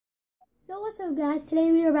So what's up guys, today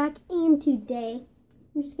we are back, and today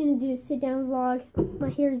I'm just going to do a sit down vlog. My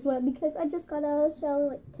hair is wet because I just got out of the shower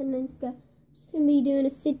like 10 minutes ago. I'm just going to be doing a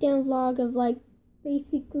sit down vlog of like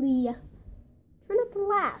basically try not to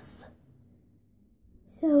laugh.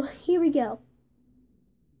 So here we go.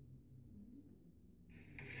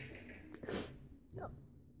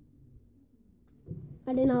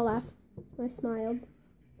 I did not laugh, I smiled.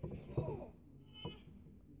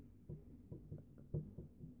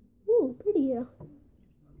 Ooh, pretty.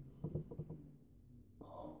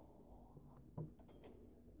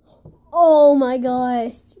 Oh my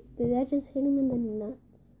gosh. Did that just hit him in the nuts?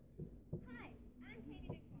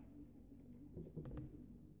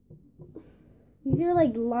 These are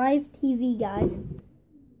like live TV, guys.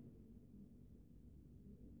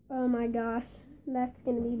 Oh my gosh. That's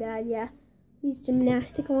gonna be bad, yeah. These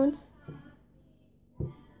gymnastic ones.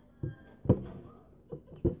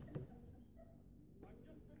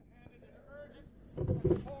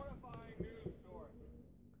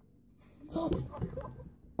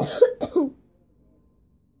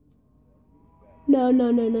 No,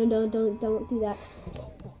 don't do that.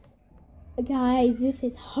 Guys, this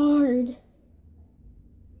is hard.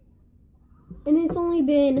 And it's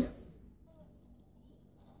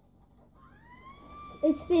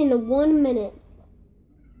been 1 minute.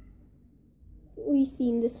 We've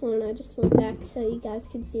seen this one. I just went back so you guys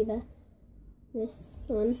could see this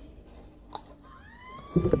one.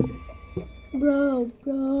 Bro.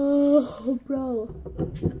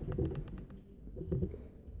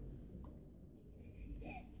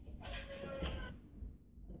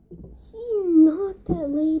 He knocked that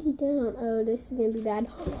lady down. Oh, this is gonna be bad.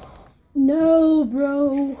 No,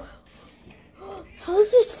 bro. How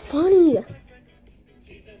is this funny?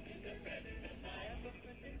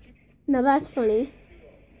 Now that's funny.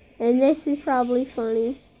 And this is probably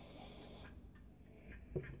funny.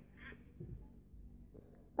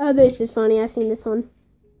 Oh, this is funny. I've seen this one.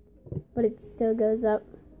 But it still goes up.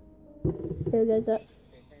 Still goes up.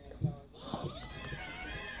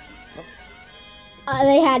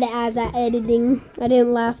 They had to add that editing. I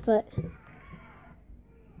didn't laugh, but...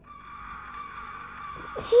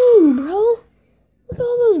 Dang, bro. Look at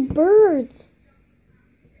all those birds.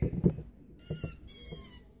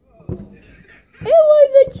 It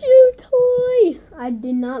was a chew toy. I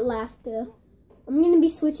did not laugh, though. I'm going to be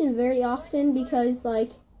switching very often because,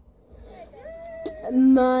 like,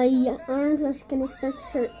 my arms are going to start to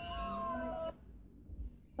hurt.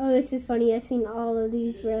 Oh, this is funny. I've seen all of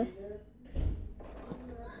these, bro.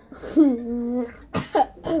 I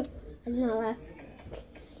did not laugh.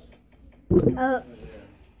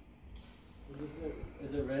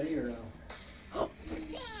 Is it ready or no?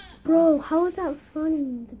 Bro, how is that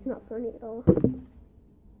funny? That's not funny at all.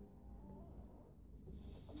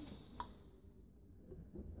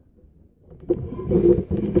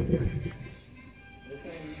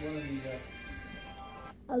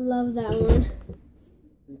 I love that one.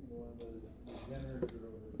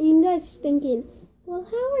 And you guys thinking, well,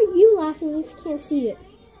 how are you laughing if you can't see it?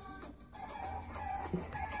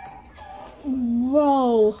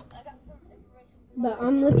 Bro. But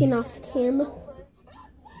I'm looking off the camera.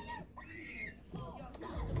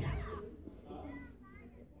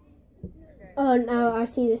 Oh no, I've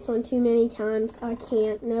seen this one too many times. I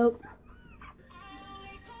can't. Nope.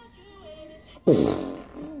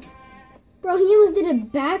 Bro, he almost did a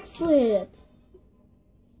backflip.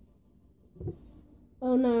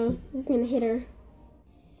 Oh no, he's gonna hit her.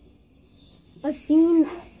 I've seen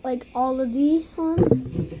like all of these ones.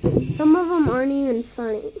 Some of them aren't even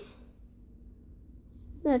funny.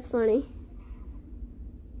 That's funny.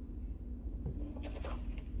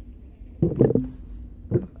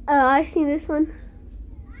 Oh, I've seen this one.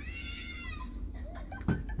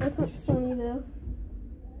 That's not funny though.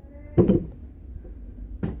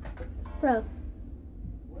 Bro.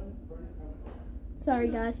 Sorry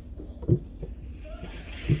guys.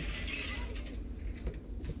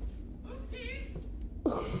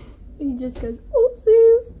 He just goes,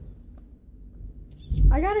 oopsies.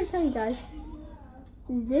 I gotta tell you guys,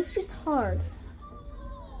 this is hard.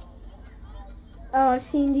 Oh, I've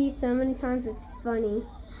seen these so many times, it's funny.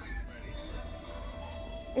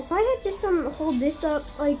 If I had just something to hold this up,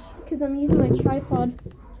 like, because I'm using my tripod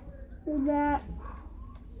for that.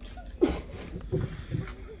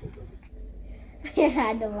 I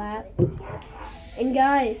had to laugh. And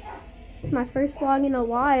guys, it's my first vlog in a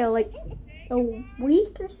while, like a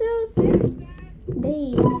week or so, 6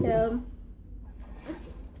 days, so.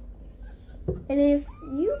 And if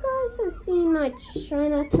you guys have seen my try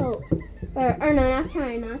not to, or no, not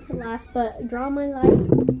trying not to laugh, but draw my life,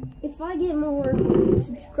 if I get more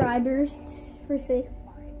subscribers, per se,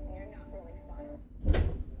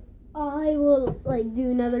 I will like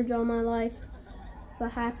do another Draw My Life.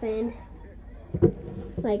 What happened?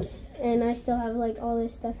 Like, and I still have like all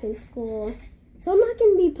this stuff in school, so I'm not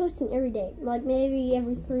gonna be posting every day. Like maybe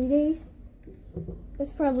every 3 days.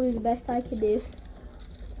 That's probably the best I could do.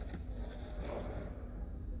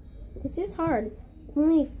 This is hard.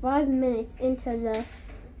 Only 5 minutes into the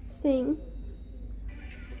thing.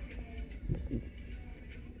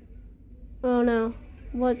 Oh no,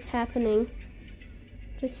 what's happening?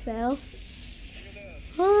 Just fell.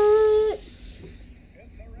 What?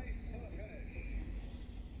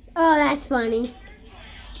 Oh, that's funny.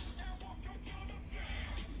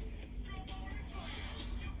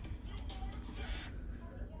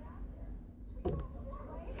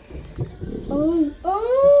 Oh!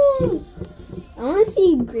 I want to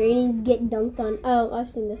see Granny get dunked on. Oh, I've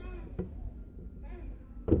seen this.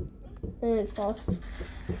 And it falls.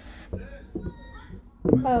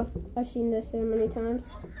 Oh, I've seen this so many times.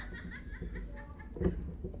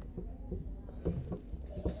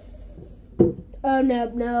 Oh,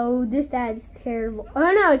 no, this dad's terrible.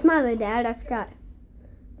 Oh, no, it's my other dad, I forgot.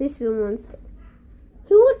 This is the one's.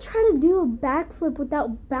 Who would try to do a backflip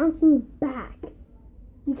without bouncing back?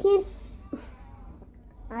 You can't.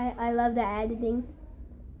 I love the editing.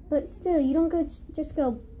 But still, you don't go just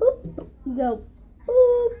go boop. You go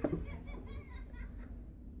boop.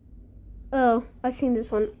 Oh, I've seen this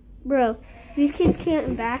one. Bro, these kids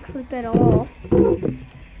can't backflip at all.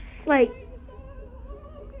 Like,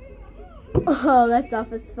 oh, that's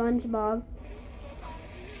off of SpongeBob.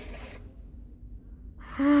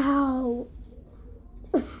 How?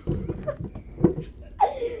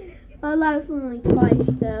 I laughed only twice,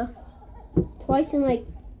 though. Twice in like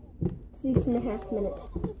 6.5 minutes.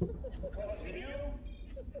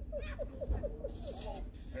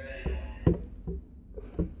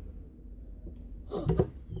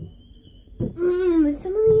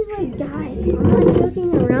 Some of these, like, guys, I'm not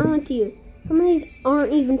joking around with you. Some of these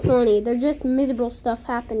aren't even funny. They're just miserable stuff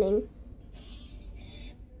happening.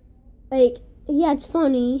 Like, yeah, it's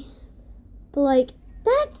funny, but like,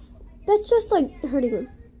 that's just like hurting them.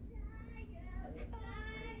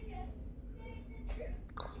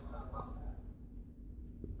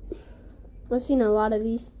 I've seen a lot of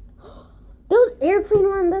these. Those airplane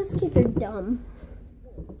ones, those kids are dumb.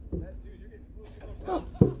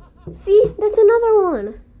 See, that's another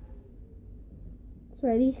one. I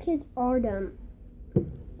swear, these kids are dumb.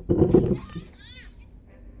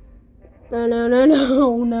 No.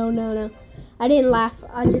 I didn't laugh.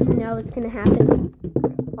 I just know it's gonna happen.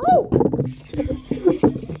 Oh!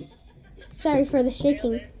 Sorry for the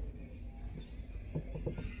shaking.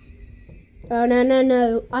 Oh,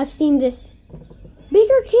 no. I've seen this.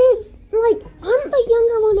 Bigger kids, like, I'm the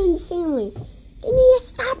younger one in the family. They need to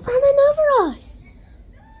stop running over us.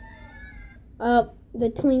 The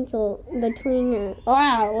twinger.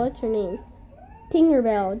 Wow, what's her name?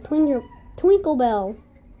 Twinkle-Bell.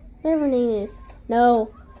 Whatever her name is. No.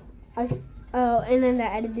 Oh, and then the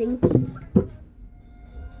editing.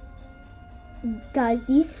 Guys,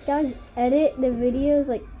 these guys edit the videos,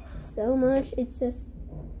 like, so much. It's just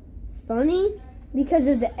funny because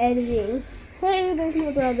of the editing. Hey, there's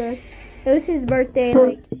my brother. It was his birthday,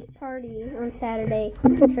 like, party on Saturday.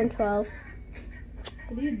 He turned 12.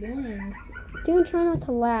 What are you doing? Dude, try not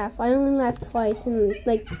to laugh. I only laughed twice in,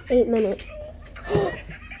 like, 8 minutes.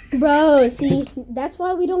 Bro, see, that's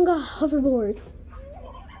why we don't got hoverboards.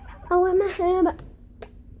 Oh, in my hand.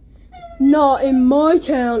 Not in my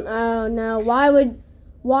town. Oh, no. Why would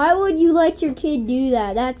you let your kid do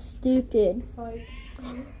that? That's stupid.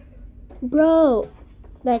 Bro,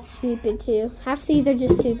 that's stupid, too. Half these are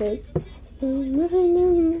just stupid.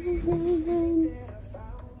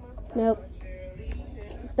 Nope.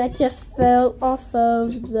 That just fell off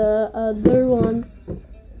of the other ones.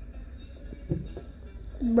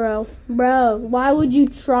 Bro, why would you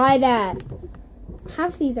try that?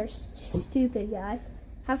 Half these are stupid, guys.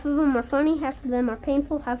 Half of them are funny, half of them are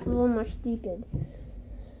painful, half of them are stupid.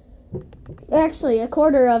 Actually, a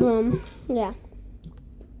quarter of them, yeah.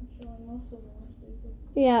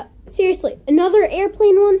 Yeah, seriously, another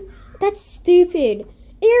airplane one? That's stupid.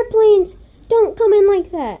 Airplanes don't come in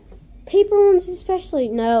like that. Paper ones especially.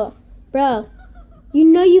 No. Bro, you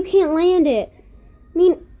know you can't land it. I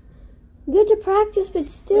mean, good to practice, but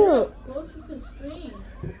still. Closer to the screen.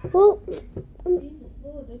 Well,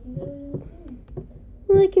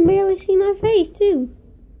 they can barely see my face, too.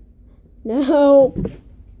 No.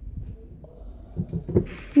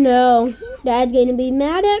 No. Dad's gonna be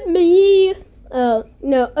mad at me. Oh,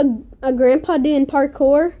 no. A grandpa doing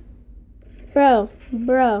parkour? Bro.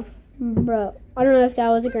 I don't know if that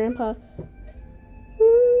was a grandpa.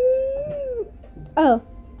 Oh.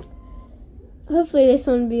 Hopefully this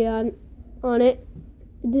one will be on it.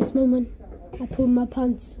 At this moment, I pulled my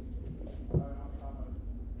pants.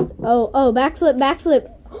 Oh, backflip, backflip.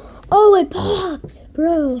 Oh, it popped,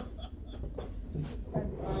 bro.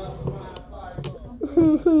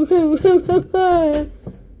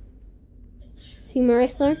 Sumo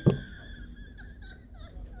wrestler.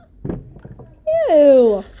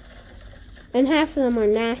 Ew. And half of them are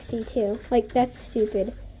nasty too. Like, that's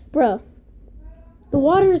stupid. Bro, the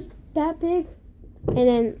water's that big, and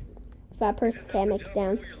then that person can't make it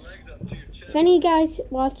down. If any guys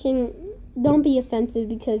watching, don't be offensive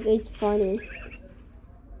because it's funny.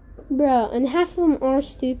 Bro, and half of them are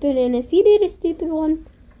stupid, and if you did a stupid one,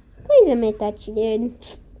 please admit that you did.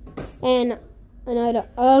 And I know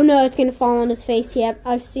oh no, it's gonna fall on his face. Yep,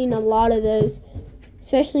 I've seen a lot of those,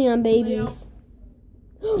 especially on babies.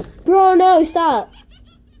 Bro, no, stop.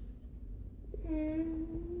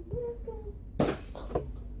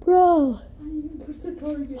 Bro.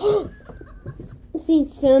 I've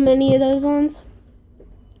seen so many of those ones.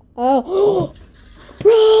 Oh.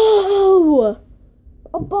 Bro!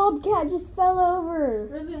 A bobcat just fell over.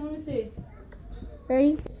 Really, let me see.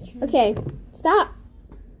 Ready? Okay, stop.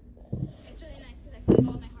 It's really nice because I feel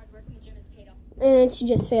like all my hard work in the gym is paid off. And then she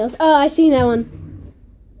just fails. Oh, I seen that one.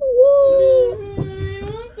 Woo!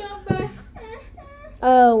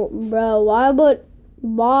 Oh, bro,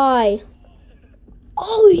 why?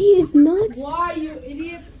 Oh, he is nuts. Why, you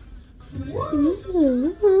idiots?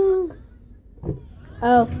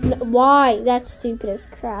 Oh, no, why? That's stupid as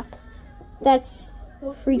crap. That's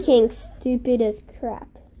freaking stupid as crap.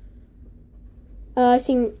 I've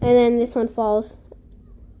seen, and then this one falls.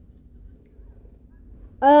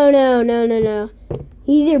 Oh, no.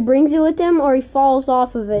 He either brings it with him or he falls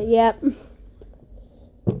off of it. Yep.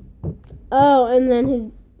 Oh, and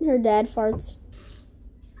then her dad farts.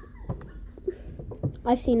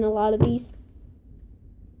 I've seen a lot of these.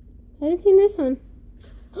 I haven't seen this one.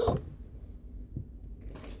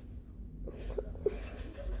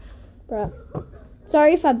 Bruh.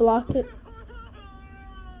 Sorry if I blocked it.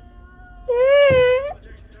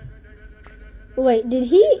 Wait, did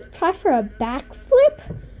he try for a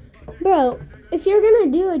backflip? Bro, if you're gonna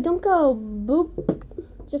do it, don't go boop.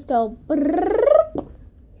 Just go brrrr.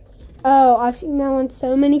 Oh, I've seen that one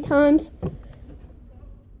so many times.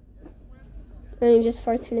 And he just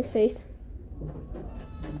farts in his face.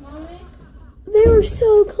 Mommy? They were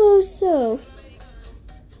so close, though.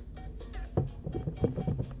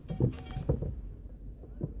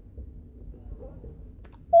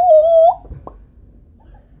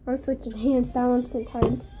 I'm switching hands. That one's getting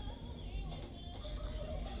tired.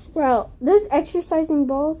 Bro, those exercising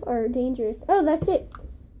balls are dangerous. Oh, that's it.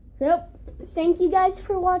 So, thank you guys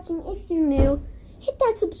for watching. If you're new, hit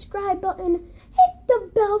that subscribe button. Hit the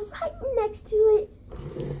bell right next to it.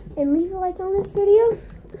 And leave a like on this video.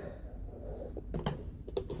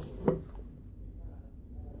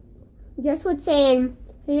 Guess what's saying?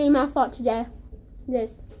 It ain't my fault today.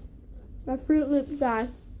 This. My Fruit Loop guy.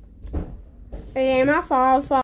 It ain't my fault.